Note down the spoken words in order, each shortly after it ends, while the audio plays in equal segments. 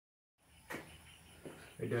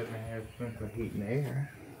It doesn't have central heat and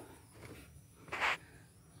air.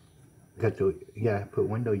 You gotta put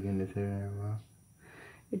window units in there, bro.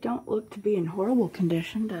 It don't look to be in horrible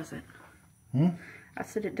condition, does it? Hmm? I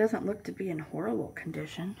said it doesn't look to be in horrible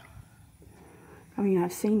condition. I mean,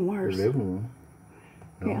 I've seen worse. The living room.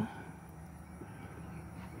 No. Yeah.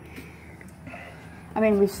 I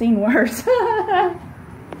mean, we've seen worse.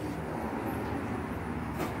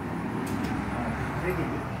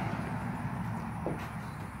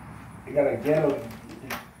 You got a ghetto.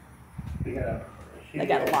 They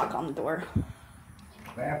got a lock on the door.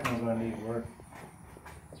 Bathroom's gonna need work.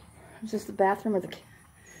 Is this the bathroom or the...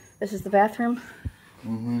 This is the bathroom?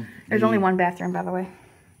 Mm-hmm. There's only one bathroom, by the way.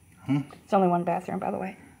 Hmm? It's only one bathroom, by the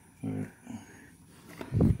way. You're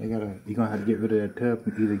gonna have to get rid of that tub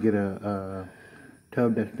and either get a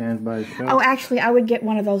tub that stands by itself. Oh, actually, I would get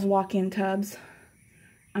one of those walk-in tubs.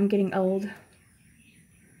 I'm getting old.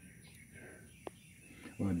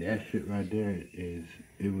 Well, that shit right there it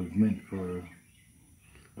was meant for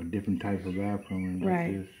a different type of bathroom. And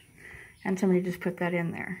right. And somebody just put that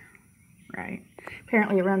in there. Right.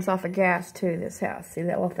 Apparently it runs off of gas, too, this house. See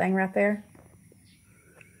that little thing right there?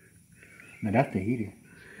 Now, that's the heater.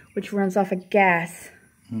 Which runs off of gas.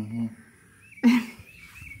 Mm-hmm. The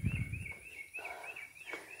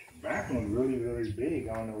bathroom's really, really big.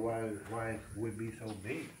 I don't know why it would be so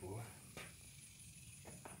big for.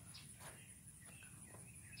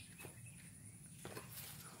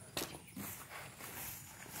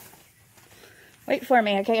 Wait for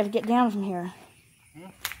me. I gotta get down from here. Hmm?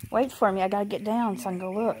 Wait for me. I gotta get down so I can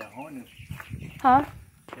go look. Huh?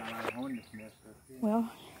 Well,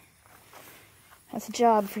 that's a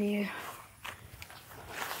job for you.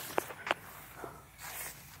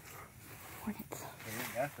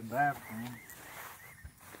 That's the bathroom.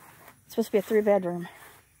 It's supposed to be a 3-bedroom.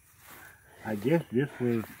 I guess this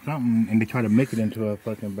was something, and they try to make it into a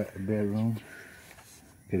fucking bedroom.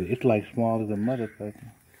 Cause it's like small as a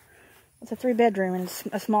motherfucker. It's a 3-bedroom and it's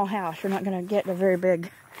a small house. You're not gonna get a very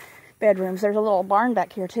big bedrooms. There's a little barn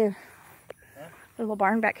back here too. Huh? There's a little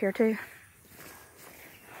barn back here too.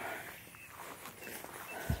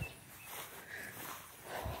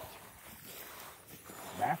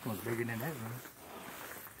 Bathroom's bigger than that room.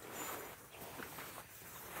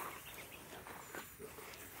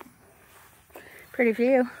 Pretty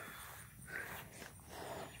view.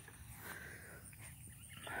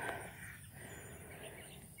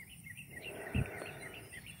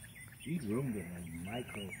 These rooms are like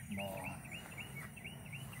micro small.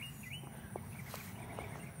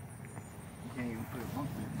 You can't even put a bunk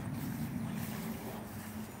in.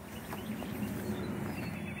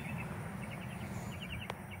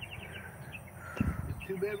 It's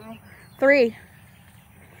 2-bedroom? 3.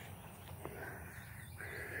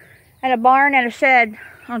 And a barn and a shed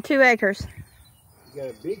on 2 acres. You got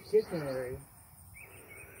a big kitchen area.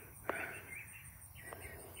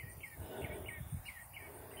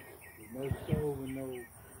 There's no stove and no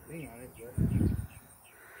thing on it, but...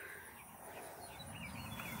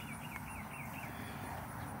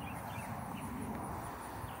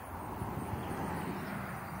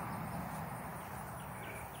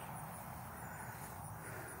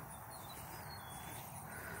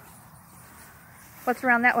 What's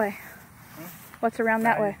around that way? Huh? What's around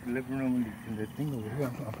that way? The living room and the thing over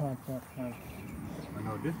here. I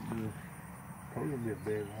know this is probably a bit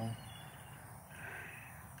big, huh?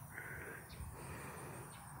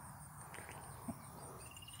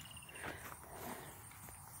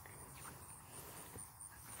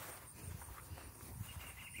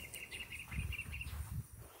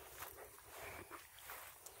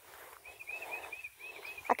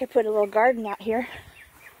 I could put a little garden out here.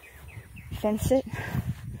 Fence it.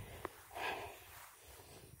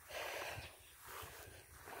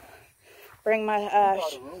 Bring my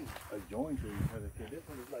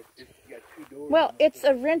well, it's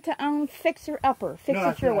a rent-to-own fixer-upper. Fix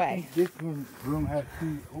it your way. This room has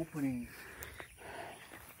 2 openings.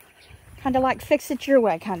 Kind of like fix it your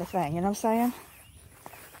way kind of thing, you know what I'm saying?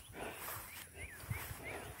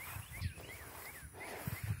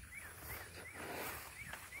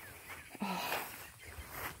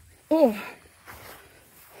 Oh.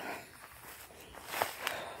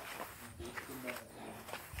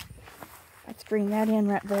 Let's screen that in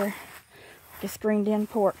right there. The screened in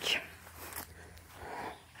porch.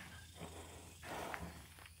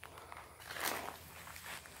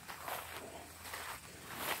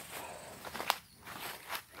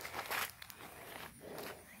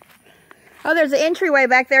 Oh, there's an entryway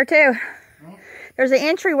back there too. There's an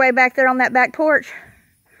entryway back there on that back porch.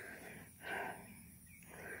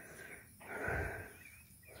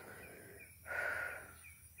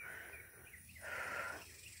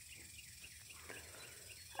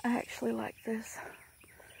 actually like this.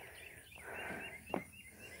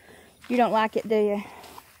 You don't like it, do you?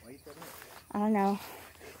 Why you said that? I don't know.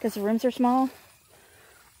 Because the rooms are small?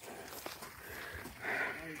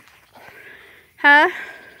 Huh?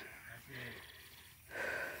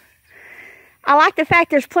 I like the fact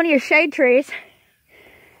there's plenty of shade trees,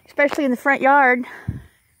 especially in the front yard.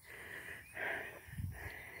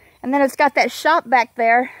 And then it's got that shop back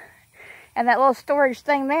there and that little storage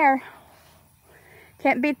thing there.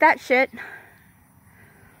 Can't beat that shit.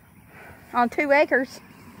 On 2 acres.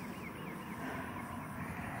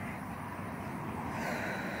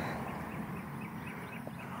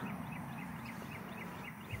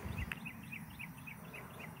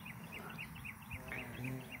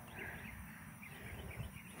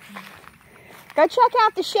 Go check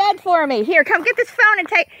out the shed for me. Here, come get this phone and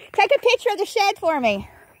take a picture of the shed for me.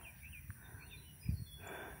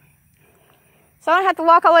 So I don't have to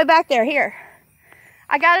walk all the way back there. Here.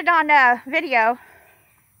 I got it on video.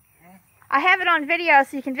 I have it on video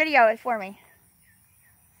so you can video it for me.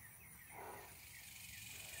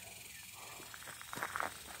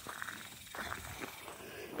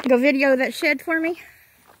 Go video that shed for me.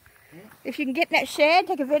 If you can get in that shed,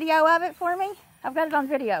 take a video of it for me. I've got it on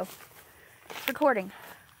video. It's recording.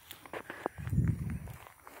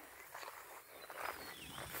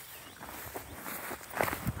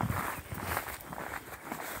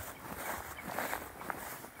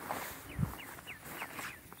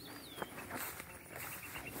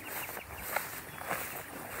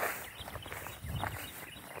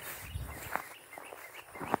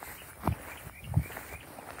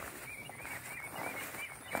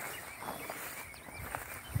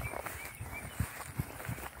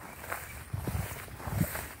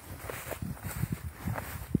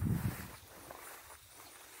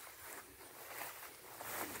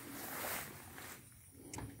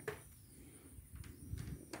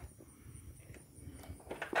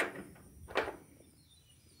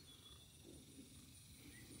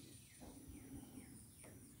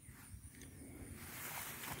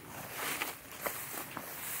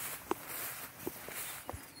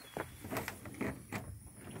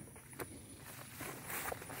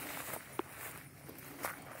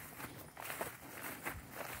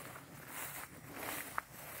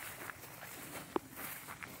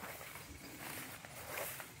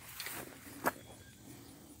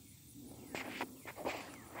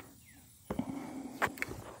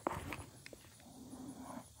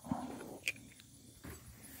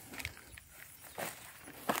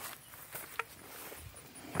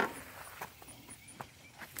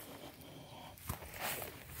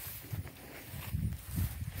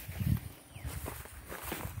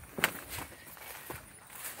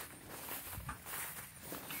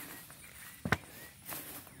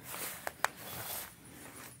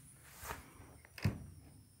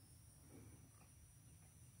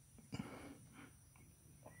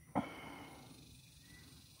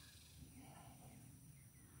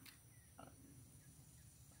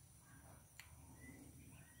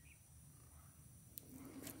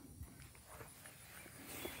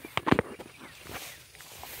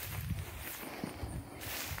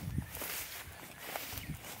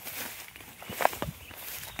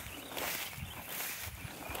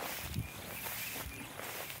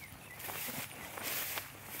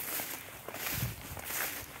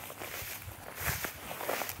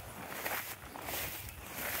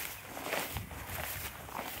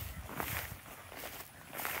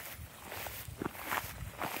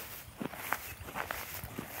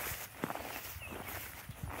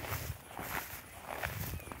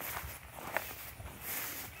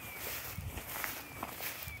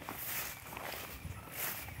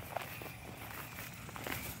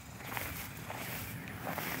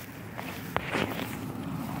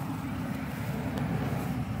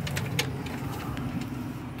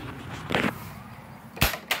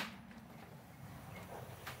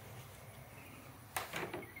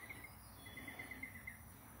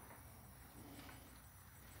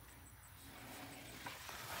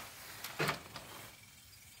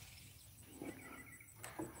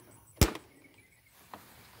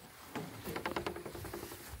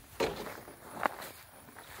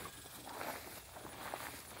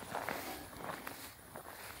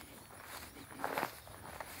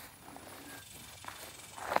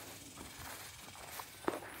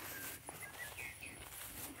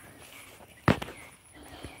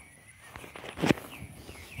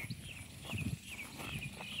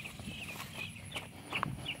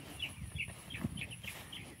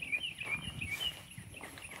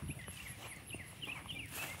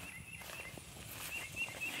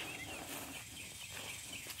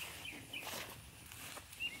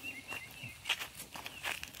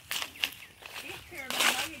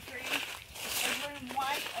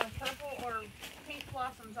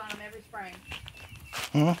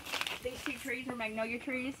 Hmm? These 2 trees are magnolia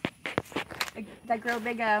trees. They grow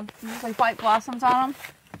big, usually white blossoms on them.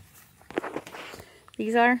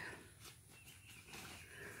 These are.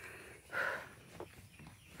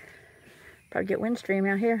 Probably get wind stream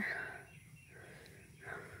out here.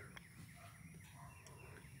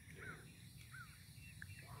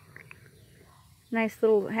 Nice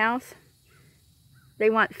little house. They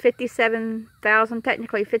want $57,000,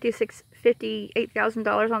 technically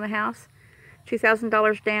 $58,000 on the house.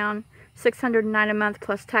 $2,000 down, $609 a month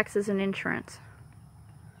plus taxes and insurance.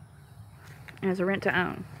 As a rent to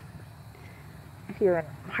own. Here in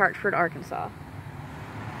Hartford, Arkansas.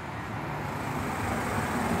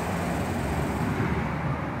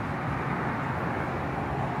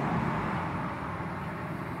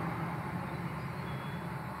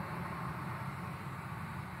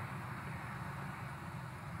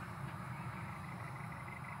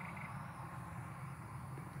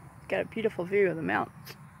 Got a beautiful view of the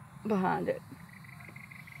mountains behind it.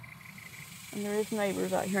 And there is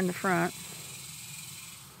neighbors out here in the front.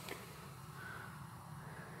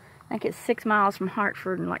 I think it's 6 miles from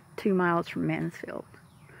Hartford and like 2 miles from Mansfield.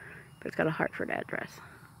 But it's got a Hartford address.